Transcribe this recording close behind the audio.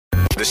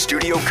the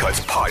Studio Cuts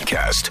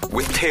podcast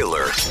with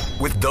Taylor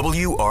with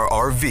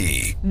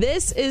WRRV.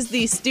 This is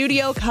the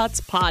Studio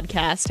Cuts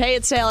podcast. Hey,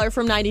 it's Taylor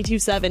from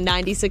 92.7,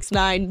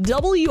 96.9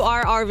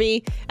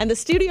 WRRV. And the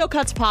Studio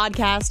Cuts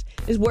podcast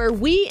is where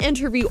we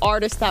interview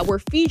artists that were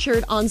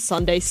featured on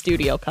Sunday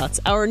Studio Cuts,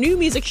 our new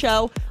music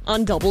show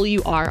on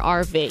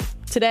WRRV.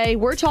 Today,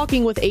 we're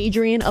talking with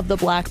Adrian of the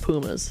Black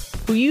Pumas,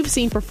 who you've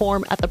seen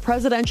perform at the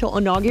Presidential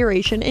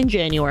Inauguration in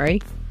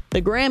January,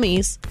 the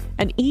Grammys,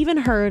 and even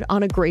heard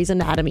on a Grey's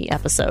Anatomy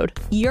episode.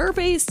 You're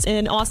based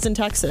in Austin,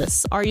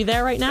 Texas. Are you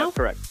there right now? That's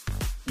correct.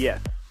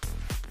 Yes.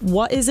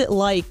 What is it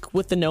like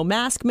with the no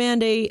mask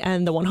mandate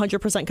and the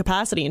 100%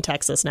 capacity in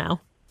Texas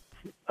now?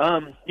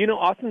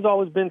 Austin's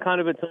always been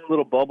kind of its own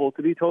little bubble,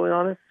 to be totally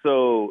honest.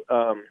 So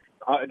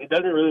it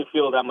doesn't really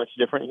feel that much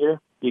different here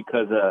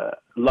because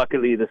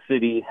luckily the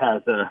city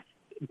has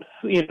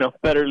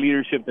better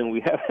leadership than we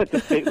have at the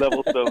state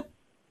level. So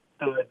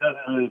it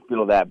doesn't really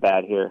feel that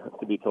bad here,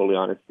 to be totally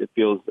honest. It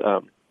feels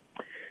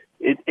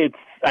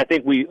I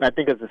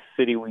think as a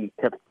city we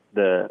kept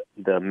the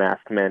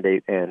mask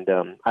mandate, and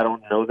I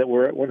don't know that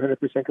we're at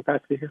 100%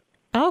 capacity here.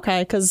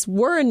 Okay, because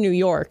we're in New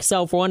York,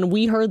 so for when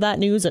we heard that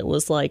news, it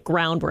was like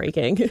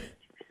groundbreaking.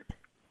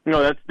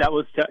 No, that's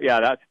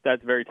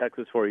very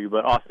Texas for you,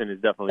 but Austin is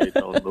definitely its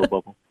own little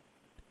bubble.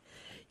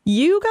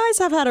 You guys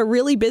have had a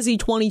really busy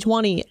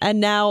 2020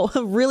 and now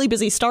a really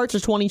busy start to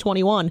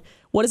 2021.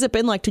 What has it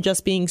been like to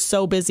just being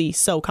so busy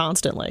so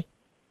constantly?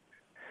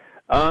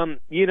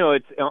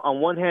 It's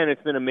on one hand,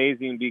 it's been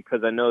amazing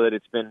because I know that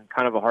it's been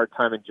kind of a hard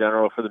time in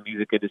general for the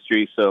music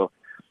industry. So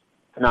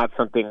it's not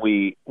something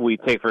we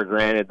take for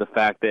granted. The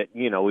fact that,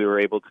 we were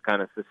able to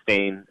kind of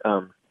sustain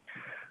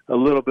a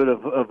little bit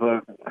of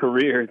a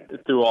career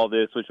through all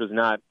this, which was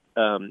not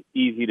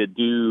easy to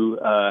do.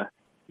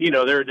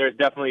 There's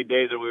definitely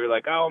days that we were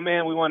like, oh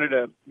man, we wanted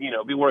to,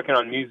 be working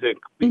on music,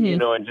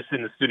 and just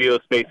in the studio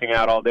spacing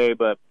out all day.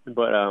 But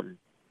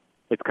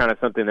it's kind of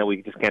something that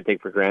we just can't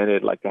take for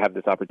granted, like to have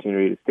this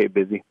opportunity to stay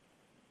busy.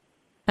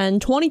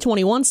 And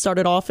 2021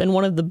 started off in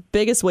one of the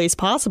biggest ways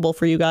possible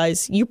for you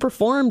guys. You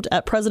performed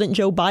at President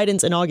Joe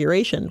Biden's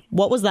inauguration.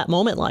 What was that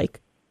moment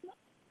like?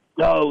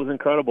 Oh, it was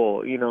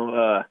incredible.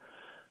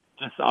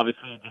 Just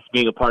obviously just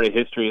being a part of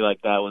history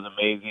like that was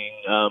amazing.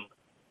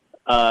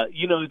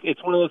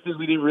 It's one of those things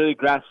we didn't really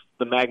grasp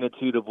the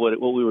magnitude of what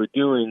we were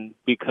doing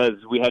because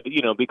we had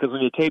to, because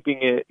when you're taping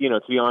it,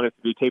 to be honest,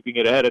 you're taping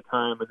it ahead of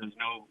time and there's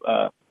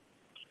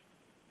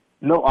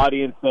no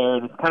audience there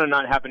and it's kind of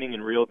not happening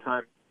in real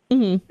time.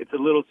 Mm-hmm. It's a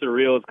little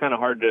surreal. It's kind of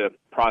hard to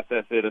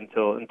process it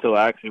until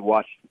I actually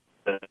watched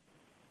it.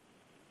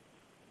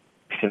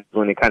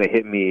 When it kind of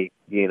hit me,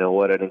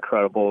 what an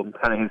incredible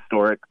kind of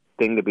historic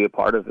thing to be a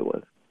part of it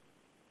was.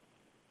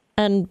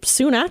 And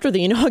soon after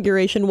the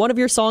inauguration, one of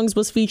your songs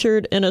was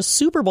featured in a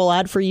Super Bowl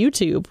ad for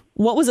YouTube.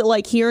 What was it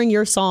like hearing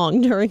your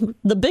song during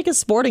the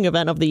biggest sporting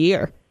event of the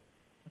year?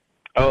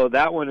 Oh,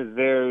 that one is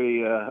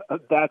very,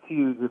 that's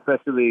huge,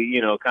 especially,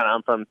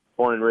 I'm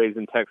born and raised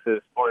in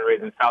Texas, born and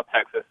raised in South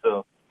Texas.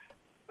 So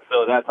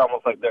that's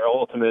almost like their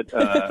ultimate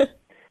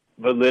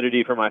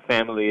validity for my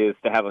family is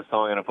to have a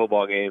song in a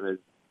football game is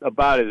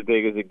about as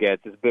big as it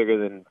gets. It's bigger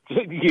than,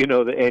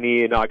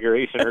 any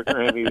inauguration or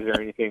Grammys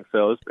or anything.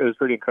 So it was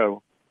pretty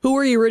incredible. Who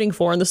were you rooting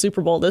for in the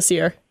Super Bowl this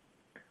year?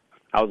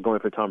 I was going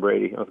for Tom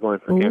Brady. I was going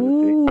for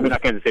Kansas City. I mean,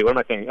 not Kansas City. What am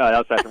I saying? That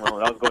was Patrick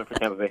Mahomes. I was going for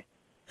Tampa Bay.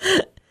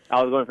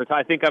 I was going for.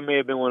 I think I may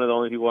have been one of the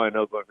only people I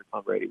know going for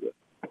Tom Brady.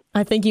 But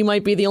I think you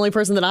might be the only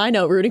person that I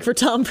know rooting for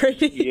Tom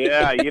Brady.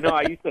 Yeah,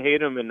 I used to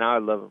hate him, and now I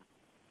love him.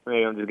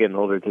 Maybe I'm just getting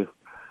older too.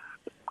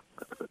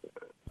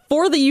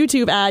 For the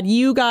YouTube ad,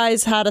 you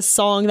guys had a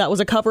song that was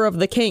a cover of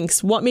The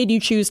Kinks. What made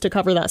you choose to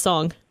cover that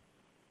song?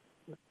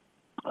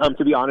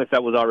 To be honest,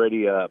 that was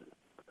already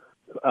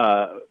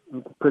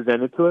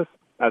presented to us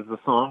as the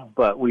song,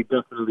 but we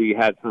definitely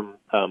had some,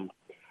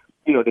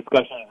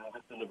 discussions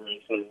and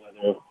deliberation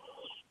whether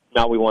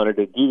not we wanted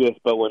to do this.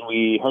 But when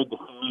we heard the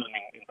song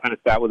and kind of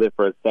sat with it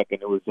for a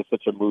second, it was just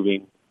such a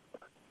moving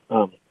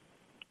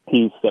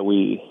piece that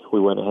we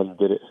went ahead and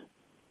did it.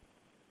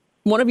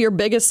 One of your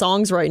biggest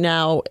songs right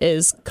now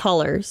is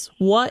Colors.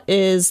 What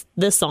is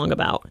this song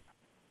about?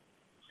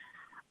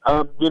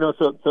 So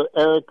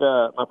Eric,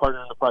 my partner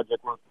in the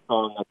project, wrote the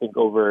song, I think,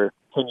 over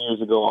 10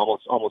 years ago,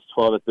 almost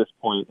 12 at this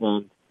point.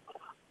 And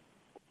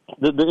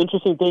the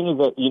interesting thing is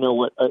that,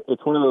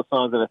 it's one of those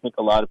songs that I think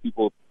a lot of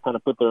people kind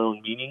of put their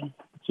own meaning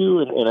to.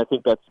 And I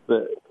think that's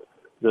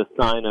the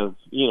sign of,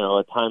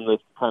 a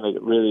timeless kind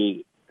of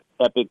really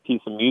epic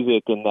piece of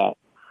music in that,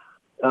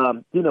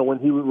 when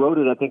he wrote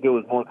it, I think it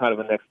was more kind of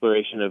an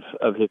exploration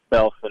of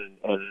himself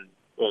and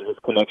his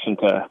connection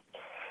to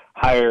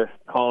higher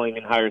calling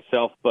and higher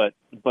self, but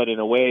in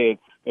a way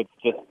it's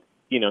just,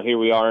 here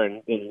we are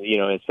and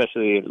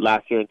especially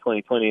last year in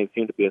 2020, it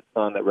seemed to be a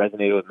song that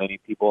resonated with many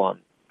people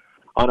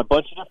on a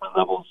bunch of different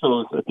levels.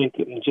 So I think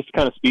it just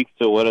kind of speaks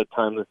to what a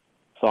timeless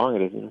song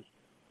it is.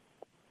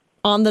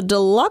 On the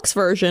deluxe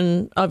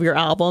version of your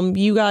album,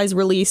 you guys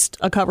released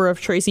a cover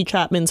of Tracy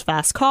Chapman's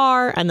Fast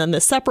Car and then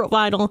this separate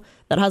vinyl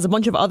that has a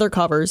bunch of other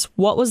covers.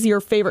 What was your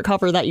favorite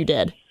cover that you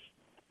did?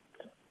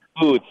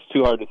 Ooh, it's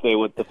too hard to say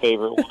what the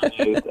favorite one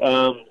is.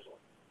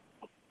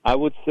 I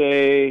would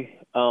say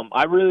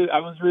I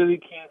was really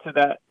keen to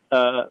that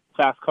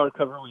Fast Car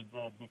cover we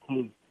did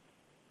because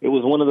it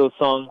was one of those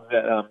songs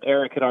that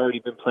Eric had already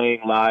been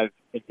playing live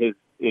in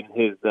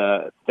his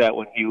set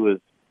when he was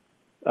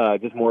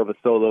just more of a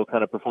solo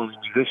kind of performing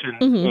musician.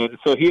 Mm-hmm. And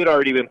so he had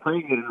already been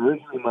playing it. And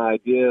originally my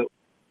idea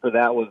for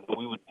that was that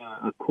we would do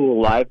a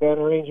cool live band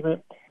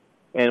arrangement.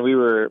 And we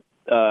were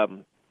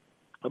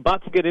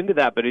about to get into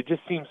that, but it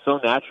just seemed so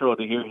natural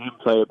to hear him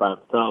play it by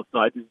himself. So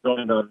I just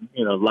joined on,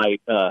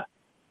 light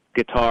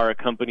guitar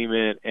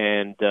accompaniment,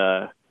 and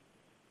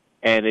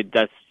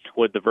that's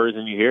what the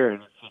version you hear.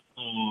 And it's just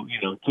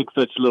so, took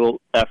such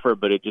little effort,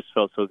 but it just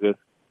felt so good.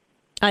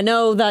 I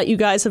know that you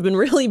guys have been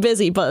really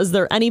busy, but is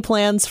there any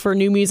plans for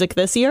new music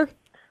this year?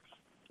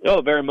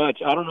 Oh, very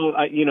much. I don't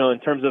know, in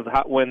terms of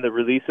when the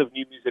release of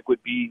new music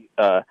would be,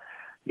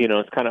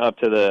 it's kind of up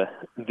to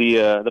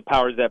the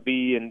powers that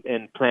be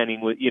and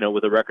planning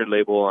with a record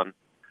label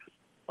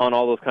on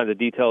all those kinds of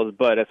details.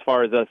 But as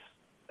far as us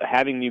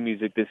having new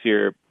music this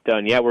year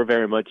done, yeah, we're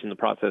very much in the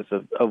process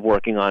of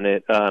working on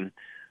it.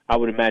 I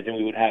would imagine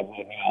we would have a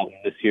new album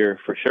this year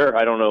for sure.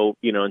 I don't know,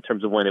 in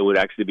terms of when it would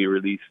actually be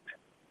released.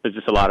 There's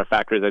just a lot of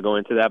factors that go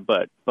into that,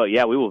 but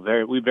yeah,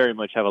 we very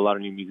much have a lot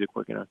of new music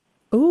working on.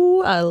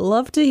 Ooh, I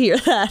love to hear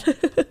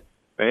that.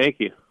 Thank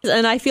you.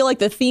 And I feel like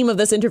the theme of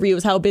this interview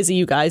is how busy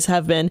you guys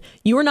have been.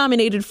 You were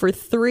nominated for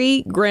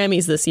 3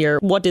 Grammys this year.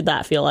 What did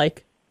that feel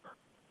like?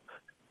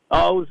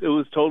 Oh, it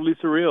was totally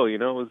surreal. It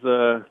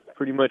was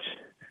pretty much,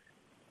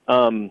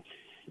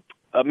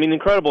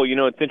 incredible.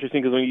 It's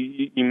interesting because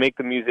when you make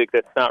the music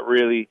that's not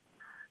really,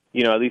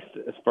 at least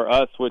for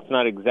us, what's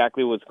not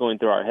exactly what's going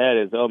through our head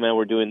is, oh man,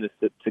 we're doing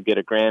this to get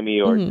a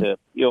Grammy or to,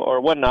 or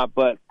whatnot.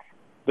 But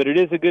it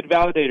is a good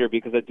validator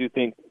because I do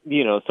think,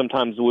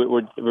 sometimes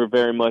we're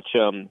very much,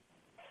 came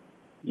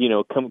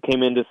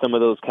into some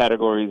of those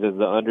categories as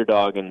the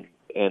underdog.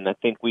 And I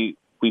think we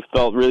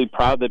felt really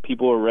proud that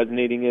people were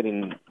resonating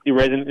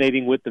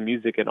with the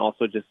music and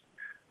also just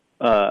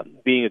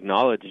being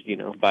acknowledged,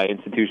 by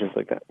institutions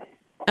like that.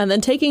 And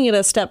then taking it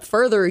a step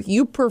further,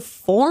 you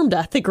performed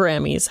at the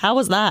Grammys. How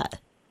was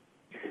that?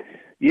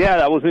 Yeah,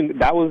 that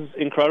was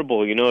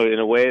incredible. In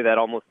a way that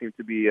almost seemed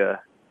to be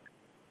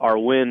our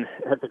win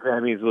at the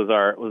Grammys was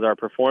our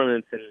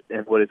performance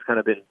and what it's kind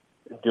of been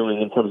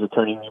doing in terms of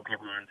turning new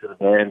people into the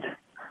band.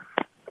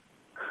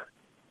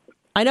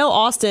 I know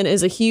Austin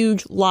is a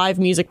huge live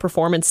music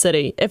performance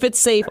city. If it's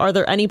safe, are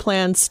there any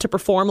plans to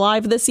perform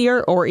live this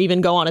year or even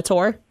go on a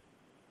tour?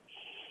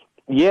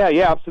 Yeah,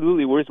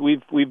 absolutely.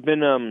 We've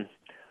been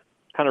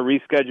kind of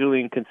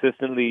rescheduling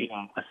consistently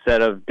a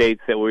set of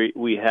dates that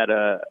we had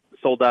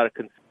sold out a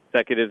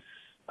consecutive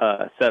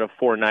set of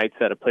 4 nights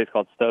at a place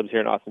called Stubbs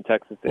here in Austin,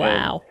 Texas.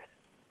 Wow.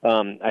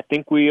 And I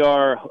think we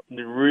are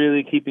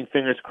really keeping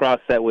fingers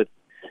crossed that with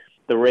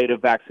the rate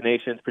of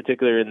vaccinations,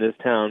 particularly in this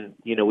town,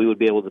 we would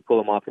be able to pull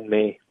them off in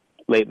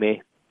late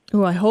May.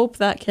 Oh, I hope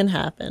that can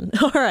happen.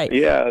 All right.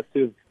 Yeah, let's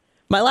do it.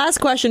 My last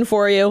question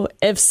for you.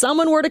 If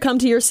someone were to come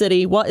to your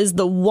city, what is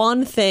the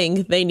one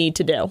thing they need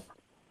to do?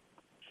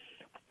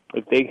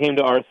 If they came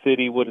to our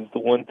city, what is the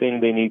one thing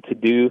they need to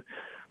do?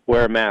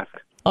 Wear a mask.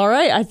 All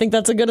right. I think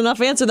that's a good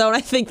enough answer, though, and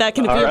I think that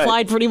can be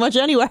applied pretty much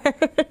anywhere.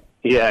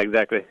 Yeah,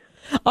 exactly.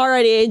 All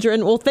righty,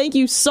 Adrian. Well, thank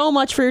you so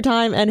much for your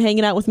time and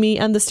hanging out with me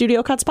and the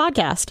Studio Cuts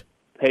podcast.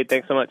 Hey,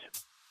 thanks so much.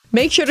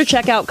 Make sure to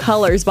check out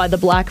Colors by the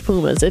Black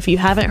Pumas if you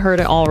haven't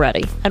heard it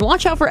already. And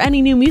watch out for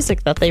any new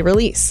music that they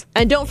release.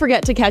 And don't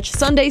forget to catch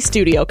Sunday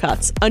Studio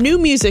Cuts, a new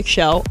music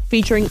show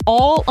featuring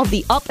all of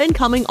the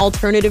up-and-coming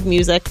alternative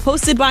music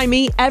hosted by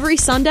me every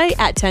Sunday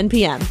at 10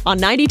 p.m. on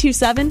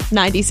 92.7,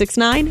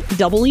 96.9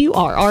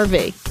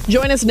 WRRV.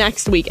 Join us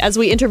next week as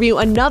we interview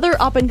another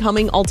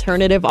up-and-coming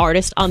alternative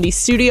artist on the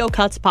Studio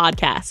Cuts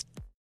podcast.